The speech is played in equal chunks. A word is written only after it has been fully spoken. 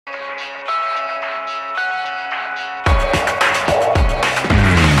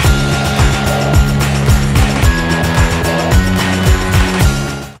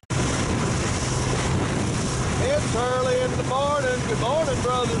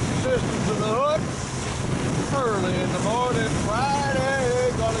brothers and sisters of the hook. Early in the morning,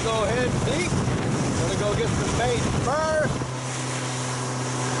 Friday. Gonna go head deep. Gonna go get some bait first.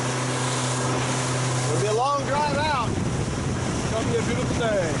 It'll be a long drive out. It's gonna be a beautiful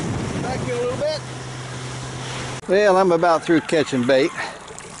day. Back in a little bit. Well, I'm about through catching bait.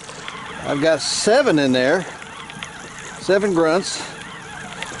 I've got 7 in there. 7 grunts.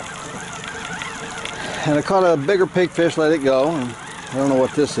 And I caught a bigger pigfish, let it go. And I don't know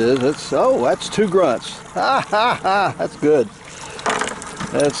what this is. That's 2 grunts. Ha ha ha, that's good.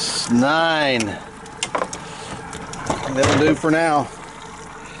 That's 9. That'll do for now.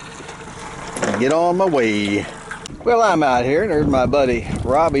 Get on my way. Well, I'm out here. There's my buddy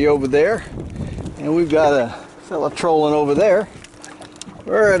Robbie over there. And we've got a fella trolling over there.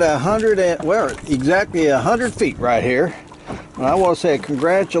 We're at exactly 100 feet right here. And I want to say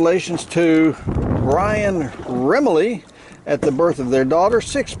congratulations to Brian Remley at the birth of their daughter.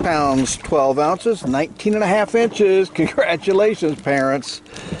 6 pounds 12 ounces, 19.5 inches. Congratulations, parents.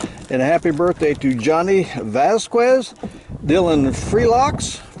 And a happy birthday to Johnny Vasquez, Dylan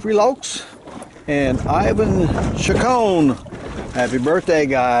Freelaux, and Ivan Chacon. Happy birthday,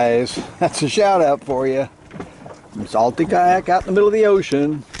 guys. That's a shout out for you. Salty kayak out in the middle of the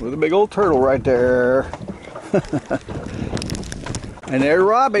ocean with a big old turtle right there. And there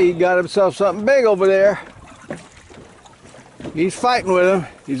Robbie got himself something big over there. He's fighting with him.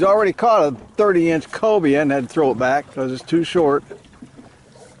 He's already caught a 30-inch cobia and had to throw it back because it's too short.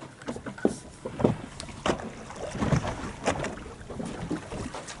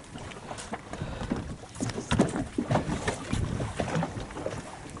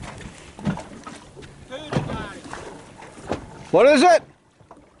 What is it?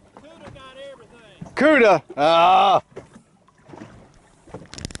 Cuda got everything. Cuda. Ah.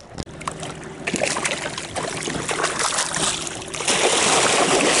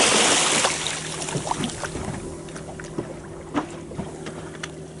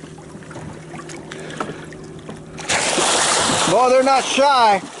 Boy, they're not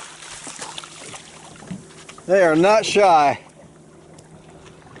shy. They are not shy.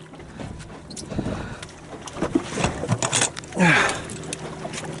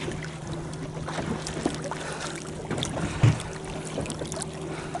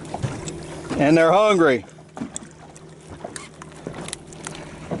 And they're hungry.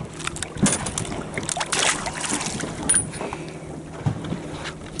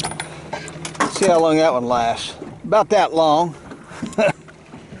 Let's see how long that one lasts. About that long.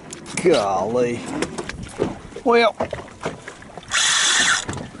 Golly. Well,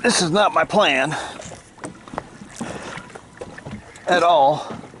 this is not my plan at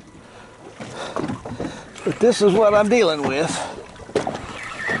all. But this is what I'm dealing with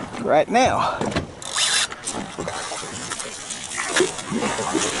right now.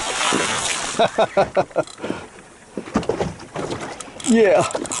 Yeah.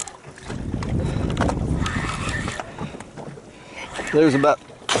 There's about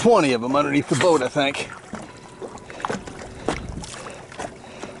 20 of them underneath the boat, I think.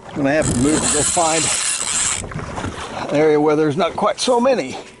 I'm gonna have to move to go find an area where there's not quite so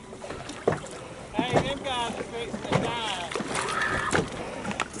many. Hey, them guys are fixing to dive.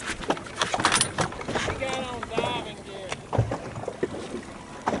 He got on diving gear.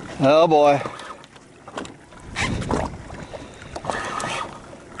 Oh boy.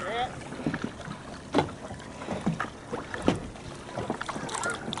 Yep.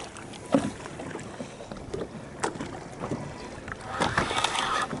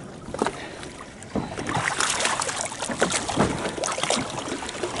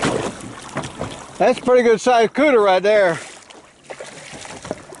 That's a pretty good sized cuda right there.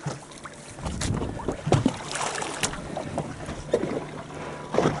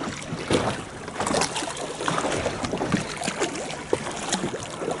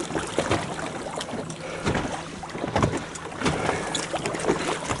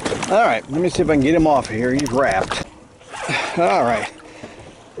 All right, let me see if I can get him off of here. He's wrapped. All right,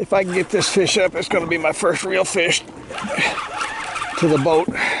 if I can get this fish up, it's going to be my first real fish to the boat.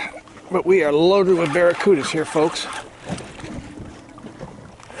 But we are loaded with barracudas here, folks.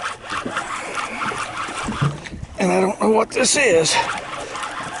 And I don't know what this is.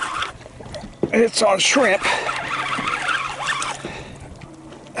 It's on shrimp.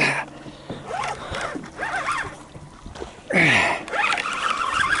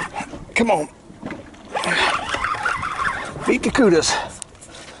 Come on. Beat the cudas.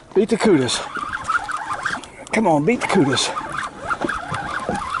 Beat the cudas. Come on, beat the cudas.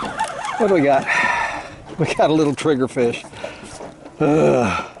 What do we got? We got a little triggerfish.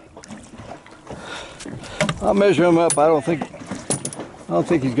 I'll measure him up. I don't don't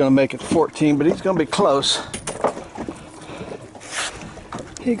think he's going to make it 14, but he's going to be close.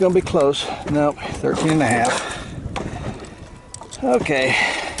 He's going to be close. Nope, 13 and a half. Okay.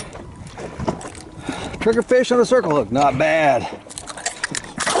 Triggerfish on a circle hook, not bad.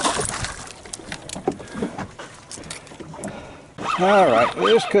 All right,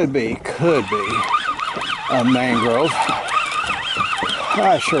 this could be a mangrove.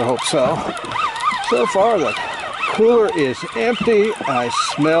 I sure hope so. So far, the cooler is empty. I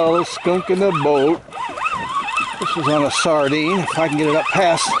smell a skunk in the boat. This is on a sardine. If I can get it up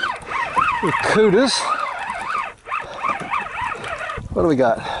past Barracudas. What do we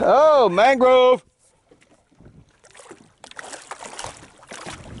got? Oh, mangrove!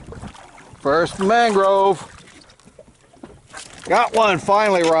 First mangrove. Got one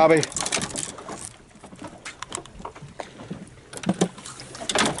finally, Robbie.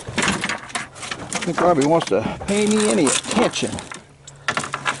 I think Robbie wants to pay me any attention.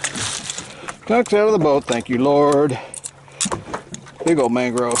 Skunk's out of the boat, thank you, Lord. Big old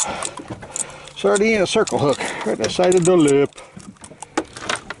mangrove. Sardine, a circle hook, right the side of the lip.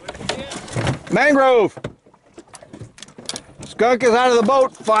 Mangrove! Skunk is out of the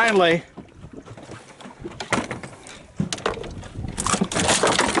boat, finally.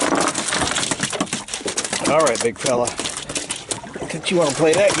 All right, big fella. Since you want to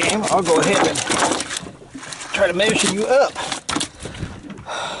play that game, I'll go ahead and try to measure you up.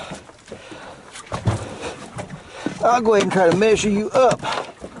 I'll go ahead and try to measure you up.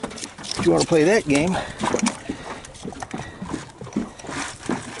 If you want to play that game.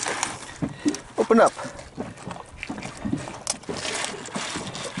 Open up.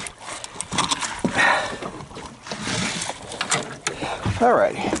 All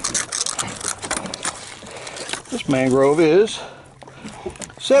righty. This mangrove is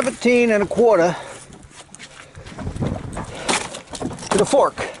 17 and a quarter with a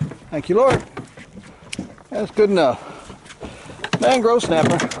fork. Thank you, Lord. That's good enough. Mangrove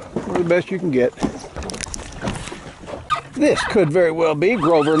snapper, one of the best you can get. This could very well be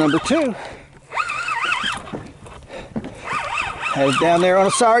Grover number 2. Had it down there on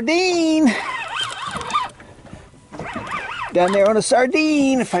a sardine. Down there on a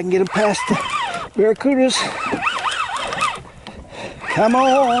sardine, if I can get him past the Barracudas. Come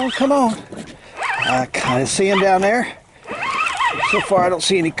on, come on. I kind of see him down there. So far I don't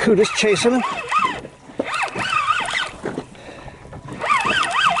see any cudas chasing him.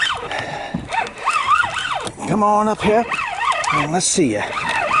 Come on up here and let's see ya.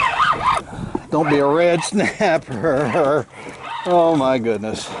 Don't be a red snapper. Oh my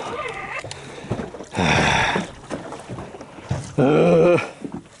goodness.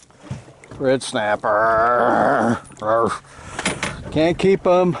 Red snapper. Can't keep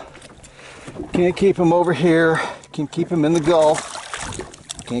them. Can't keep them over here. Can't keep them in the Gulf.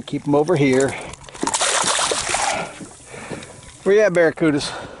 Can't keep them over here. Where you at, Barracudas?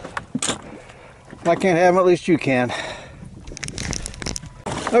 If I can't have them, at least you can.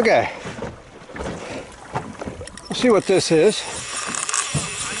 Okay. Let's see what this is.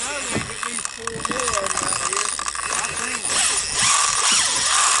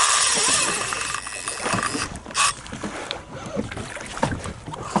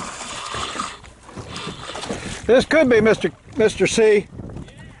 This could be Mr. C.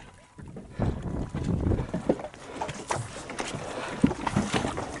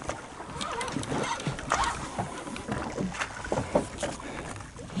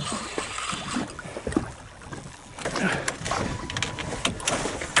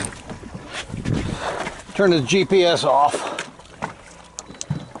 Turn the GPS off.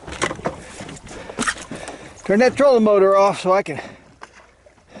 Turn that trolling motor off so I can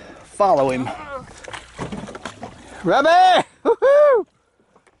follow him. Robbie! Woohoo! I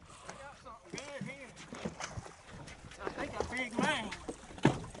got something good here. I think a big man.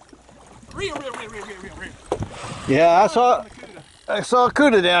 Real. Yeah, I saw a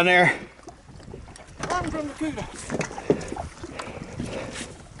cuda down there. Run from the cuda.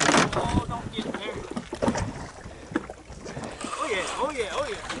 Oh, don't get there. Oh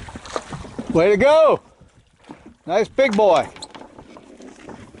yeah. Way to go! Nice big boy. I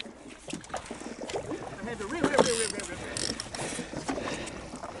had to rip.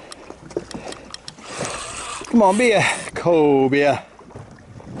 Come on, be a cobia.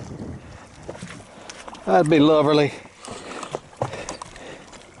 That'd be lovely.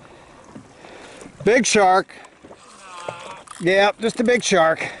 Big shark. Yeah, just a big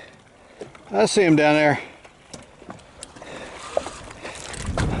shark. I see him down there.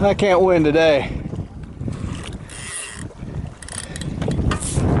 I can't win today.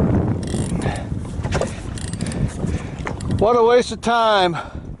 What a waste of time.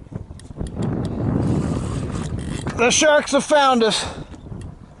 The sharks have found us.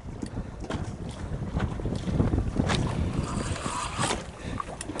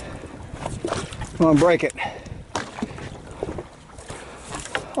 Come on, break it.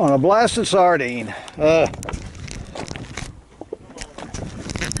 On a blasted sardine. It's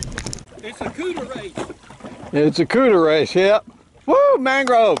a cooter race. It's a cooter race, yep. Woo,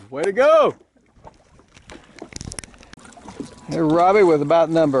 Mangrove, way to go. Here's Robbie with about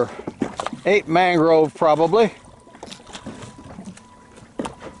number 8 Mangrove, probably.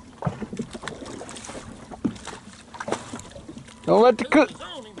 Don't let the cooter.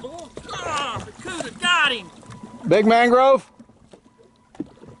 Ah, the cooter got him. Big Mangrove.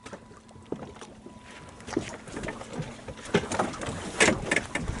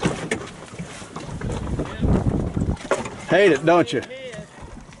 Hate it, don't you?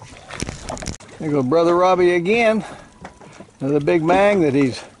 There goes Brother Robbie again. Another big mang that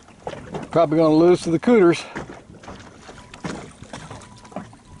he's probably going to lose to the cooters.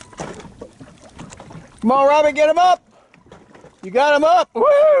 Come on, Robbie, get him up. You got him up.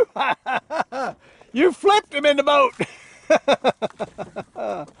 Woo! You flipped him in the boat.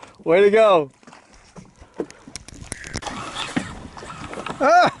 Way to go.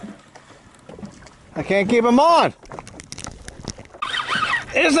 Ah, I can't keep him on.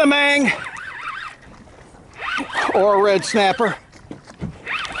 Is a mang or a red snapper.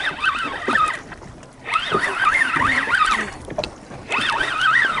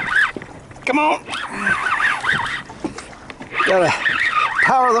 Come on. Gotta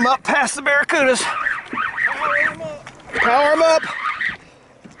power them up past the Barracudas. Power them up.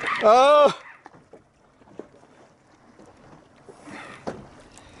 Oh.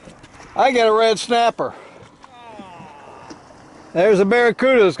 I get a red snapper. There's a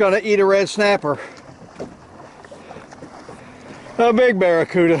Barracuda that's going to eat a red snapper. A big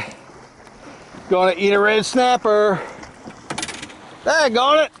Barracuda. Going to eat a red snapper.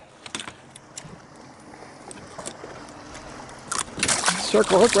 Daggone it.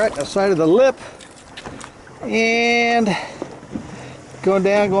 Circle hook right in the side of the lip. And going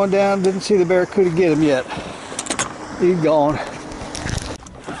down. Didn't see the Barracuda get him yet. He's gone.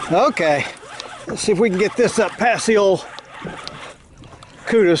 Okay. Let's see if we can get this up past the old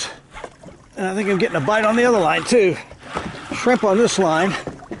Cudas. And I think I'm getting a bite on the other line too. Shrimp on this line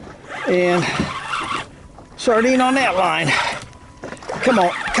and sardine on that line. Come on,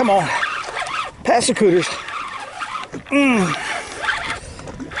 come on. Past the Cooters.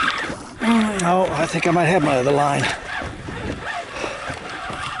 Oh, I think I might have my other line.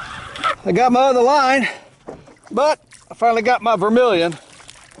 I got my other line, but I finally got my vermilion.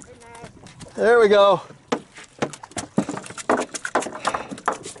 There we go.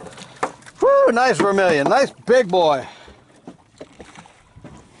 Woo, nice vermilion, nice big boy.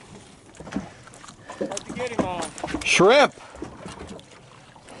 How'd you get him on? Shrimp.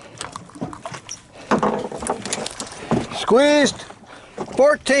 Squeezed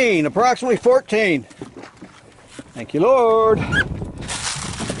 14, approximately 14. Thank you, Lord.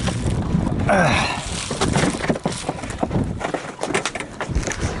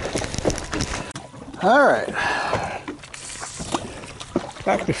 All right.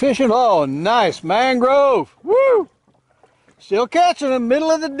 Back to fishing. Oh, nice mangrove. Woo! Still catching them, middle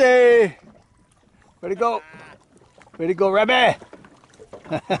of the day. Way to go. Way to go, Rabbi.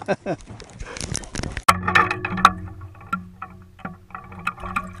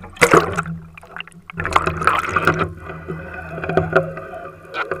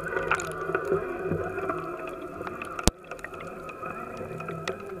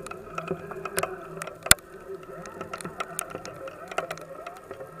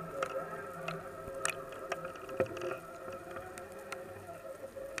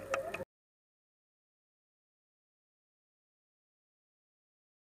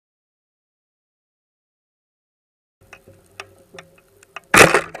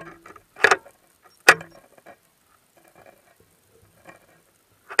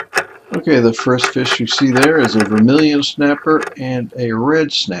 Okay, the first fish you see there is a vermilion snapper and a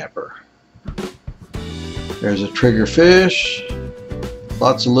red snapper. There's a trigger fish,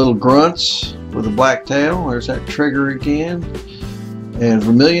 lots of little grunts with a black tail. There's that trigger again, and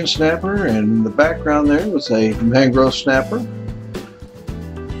vermilion snapper, and in the background there was a mangrove snapper.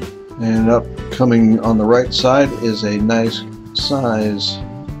 And up coming on the right side is a nice size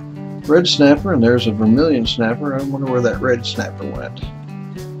red snapper, and there's a vermilion snapper. I wonder where that red snapper went.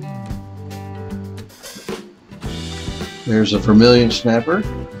 There's a vermilion snapper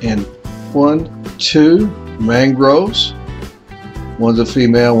and 1, 2 mangroves. One's a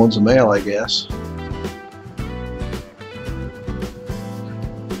female, one's a male, I guess.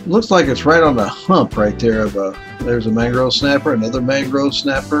 Looks like it's right on the hump right there of a, there's a mangrove snapper, another mangrove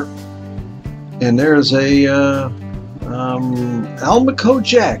snapper, and there's a almaco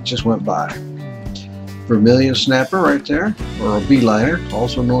jack just went by. Vermilion snapper right there, or a beeliner,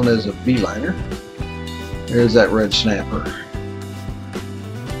 also known as a beeliner. There's that red snapper.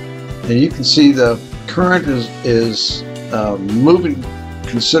 And you can see the current is moving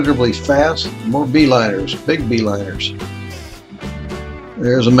considerably fast. More beeliners, big beeliners.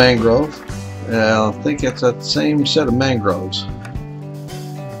 There's a mangrove. I think it's that same set of mangroves.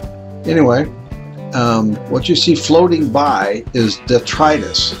 Anyway, what you see floating by is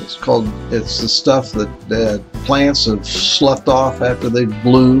detritus. It's the stuff that plants have sloughed off after they've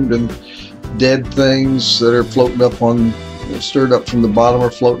bloomed, and dead things that are floating up on, stirred up from the bottom, are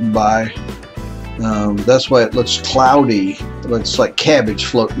floating by. That's why it looks cloudy. It looks like cabbage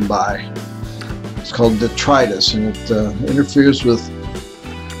floating by. It's called detritus, and it interferes with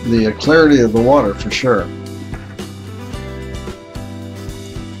the clarity of the water for sure.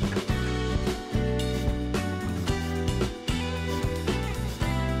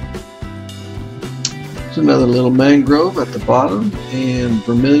 There's another little mangrove at the bottom, and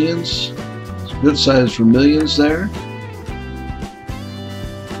vermilions, good sized vermilions there.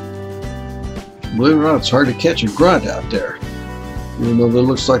 Believe it or not, it's hard to catch a grunt out there, even though there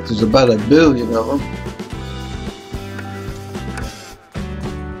looks like there's about 1 billion of them.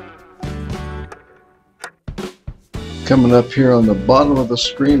 Coming up here on the bottom of the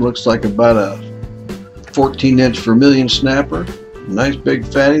screen, looks like about a 14-inch vermilion snapper. Nice big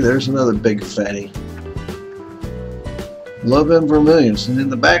fatty. There's another big fatty. Love them vermilions. And in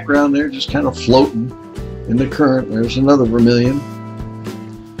the background there, just kind of floating in the current, there's another vermilion.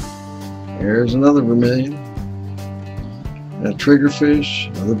 There's another vermilion. And a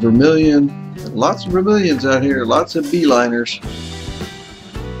triggerfish, another vermilion. Lots of vermilions out here, lots of beeliners.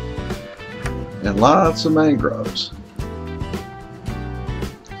 And lots of mangroves.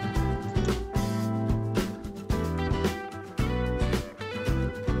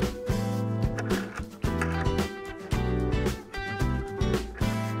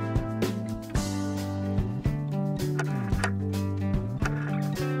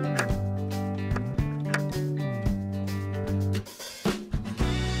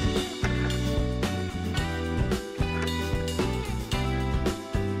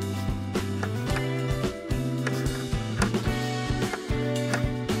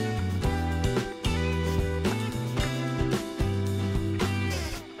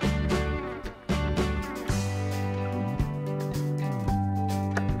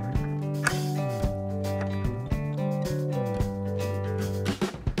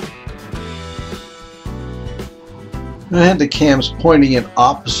 I had the cams pointing in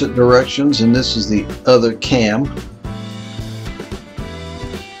opposite directions, and this is the other cam.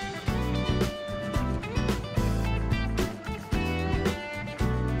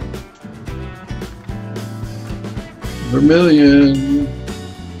 Vermilion,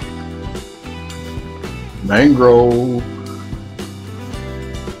 mangrove,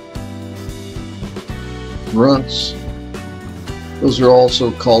 grunts. Those are also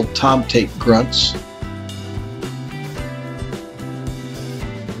called tomtate grunts.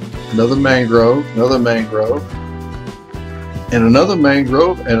 Another mangrove, and another mangrove, and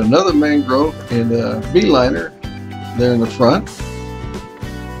another mangrove, and a beeliner there in the front.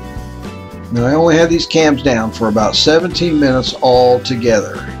 Now I only had these cams down for about 17 minutes all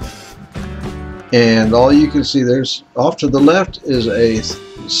together. And all you can see, there's off to the left is a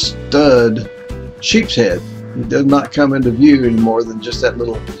stud sheep's head. It does not come into view any more than just that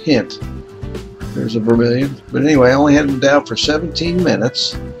little hint. There's a vermilion. But anyway, I only had them down for 17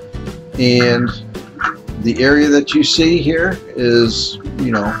 minutes. And the area that you see here is,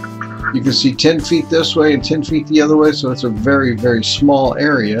 you can see 10 feet this way and 10 feet the other way, so it's a very, very small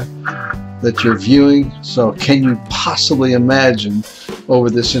area that you're viewing. So can you possibly imagine over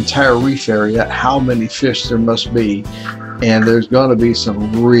this entire reef area how many fish there must be? And there's going to be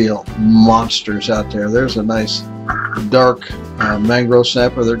some real monsters out there. There's a nice dark mangrove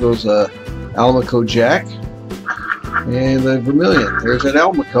snapper. There goes a almaco jack, and the vermilion. There's an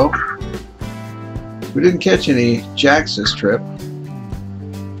almaco. We didn't catch any jacks this trip.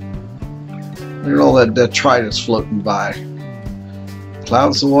 Look at all that detritus floating by.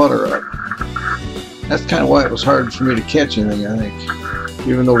 Clouds the water up. That's kind of why it was hard for me to catch anything, I think.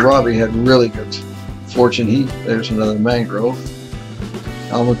 Even though Robbie had really good fortune. There's another mangrove.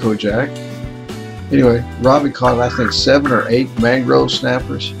 Almaco jack. Anyway, Robbie caught, I think, 7 or 8 mangrove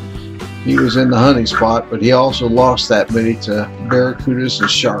snappers. He was in the hunting spot, but he also lost that many to barracudas and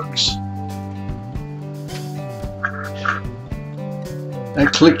sharks.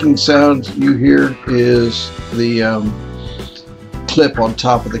 That clicking sound you hear is the clip on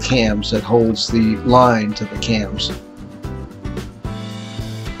top of the cams that holds the line to the cams.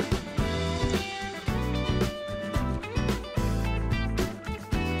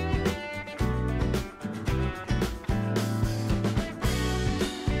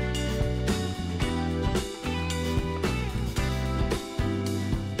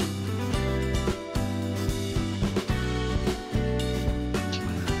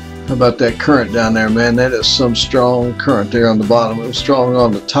 How about that current down there, man? That is some strong current there on the bottom. It was strong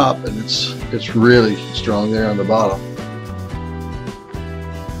on the top, and it's really strong there on the bottom.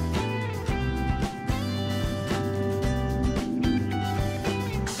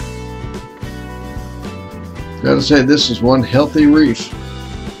 Gotta say, this is one healthy reef.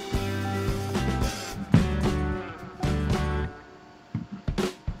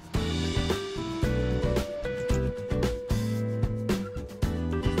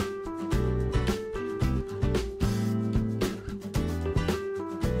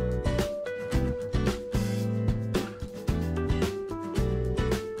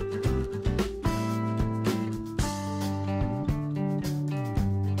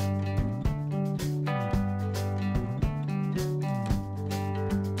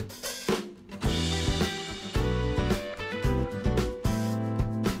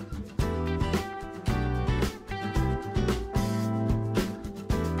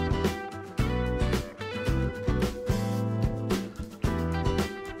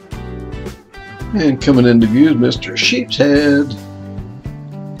 And coming into view is Mr. Sheep's Head.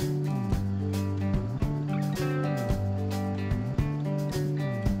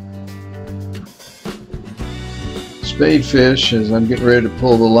 Spadefish as I'm getting ready to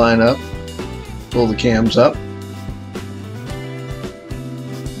pull the line up, pull the cams up.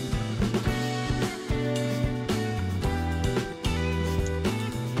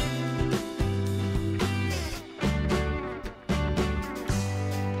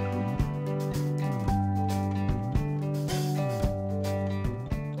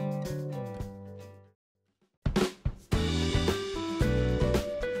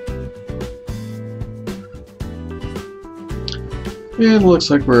 And it looks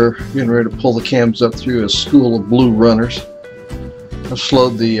like we're getting ready to pull the cams up through a school of blue runners. I've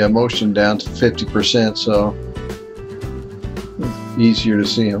slowed the motion down to 50%, so it's easier to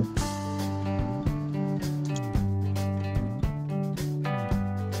see them.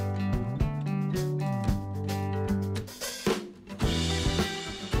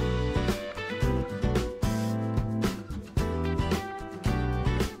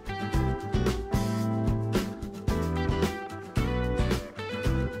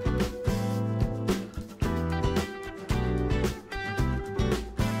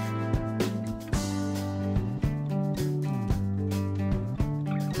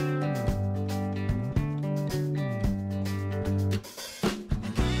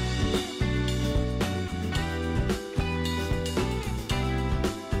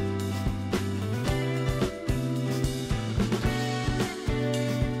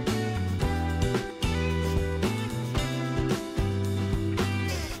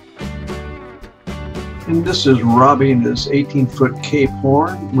 And this is robbing his 18-foot Cape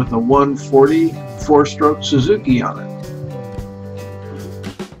Horn with a 140 4-stroke Suzuki on it.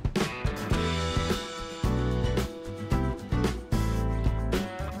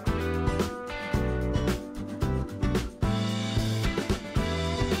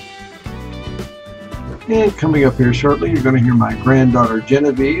 And coming up here shortly, you're going to hear my granddaughter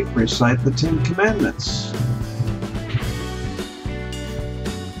Genevieve recite the 10 Commandments.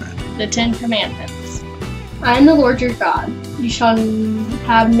 The 10 Commandments. I am the Lord your God. You shall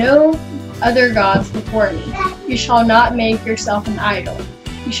have no other gods before me. You shall not make yourself an idol.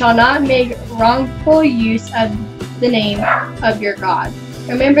 You shall not make wrongful use of the name of your God.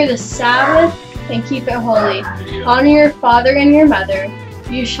 Remember the Sabbath and keep it holy. Honor your father and your mother.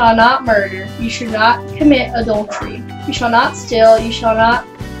 You shall not murder. You should not commit adultery. You shall not steal. You shall not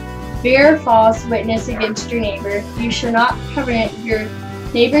bear false witness against your neighbor. You shall not covet your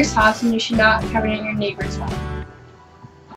neighbor's house, and you should not covet your neighbor's wife.